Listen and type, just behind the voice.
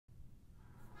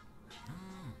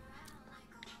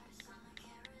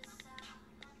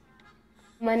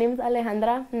My name is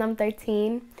Alejandra and I'm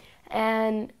 13,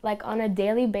 and like on a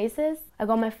daily basis I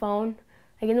go on my phone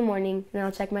like in the morning and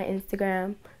I'll check my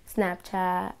Instagram,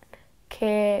 Snapchat,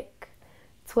 Kick,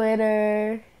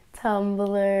 Twitter,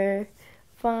 Tumblr,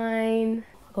 Vine.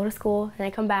 I'll go to school and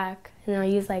I come back and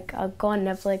I'll go on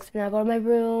Netflix and I'll go to my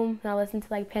room and I'll listen to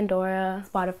like Pandora,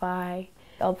 Spotify.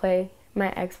 I'll play my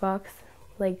Xbox,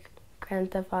 like Grand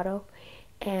Theft Auto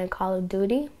and Call of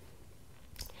Duty,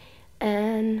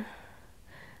 and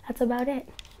that's about it.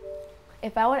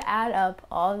 If I would add up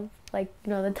all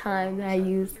the time that I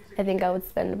use, I think I would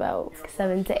spend about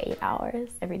 7 to 8 hours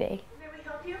every day. May we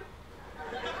help you?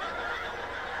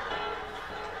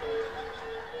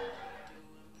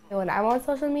 When I'm on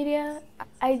social media,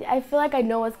 I feel like I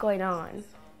know what's going on.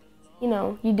 You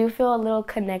know, you do feel a little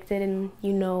connected and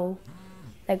you know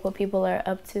like what people are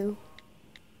up to.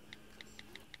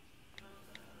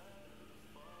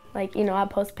 Like, you know, I'll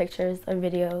post pictures or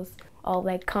videos. I'll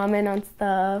like comment on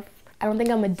stuff. I don't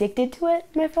think I'm addicted to it,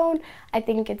 my phone. I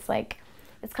think it's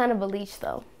kind of a leash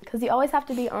though, because you always have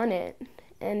to be on it.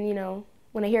 And you know,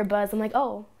 when I hear a buzz, I'm like,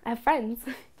 oh, I have friends.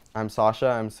 I'm Sasha,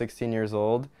 I'm 16 years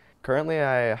old. Currently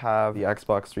I have the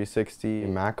Xbox 360,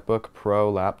 MacBook Pro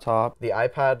laptop, the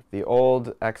iPad, the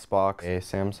old Xbox, a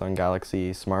Samsung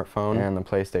Galaxy smartphone, and the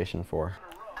PlayStation 4.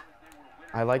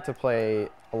 I like to play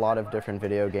a lot of different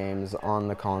video games on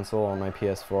the console on my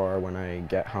PS4 when I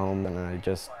get home, and I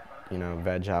just, you know,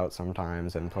 veg out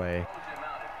sometimes and play.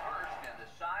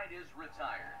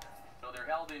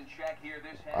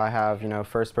 I have, you know,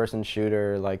 first-person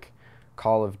shooter like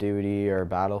Call of Duty or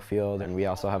Battlefield, and we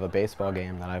also have a baseball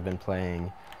game that I've been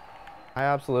playing. I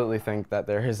absolutely think that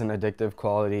there is an addictive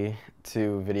quality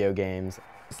to video games.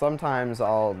 Sometimes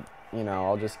I'll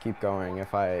just keep going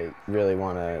if I really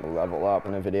want to level up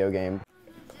in a video game.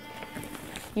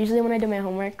 Usually when I do my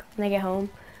homework, when I get home,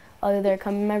 I'll either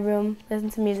come in my room, listen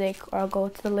to music, or I'll go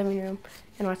to the living room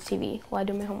and watch TV while I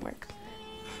do my homework.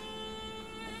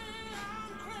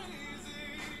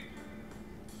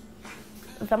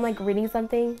 If I'm like reading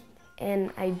something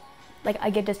and I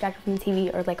get distracted from the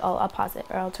TV, or like I'll pause it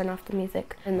or I'll turn off the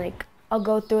music and like I'll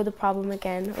go through the problem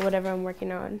again or whatever I'm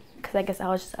working on, because I guess I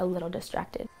was just a little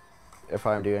distracted. If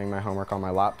I'm doing my homework on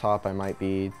my laptop, I might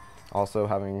be also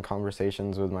having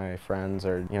conversations with my friends,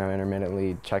 or, you know,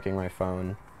 intermittently checking my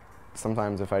phone.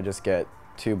 Sometimes if I just get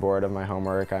too bored of my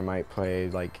homework, I might play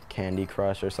like Candy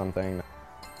Crush or something.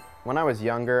 When I was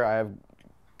younger, I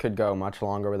could go much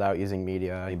longer without using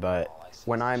media, but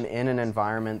when I'm in an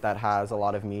environment that has a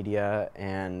lot of media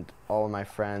and all of my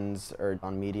friends are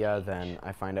on media, then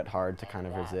I find it hard to kind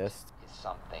of resist. That is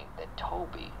something that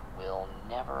Toby will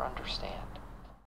never understand.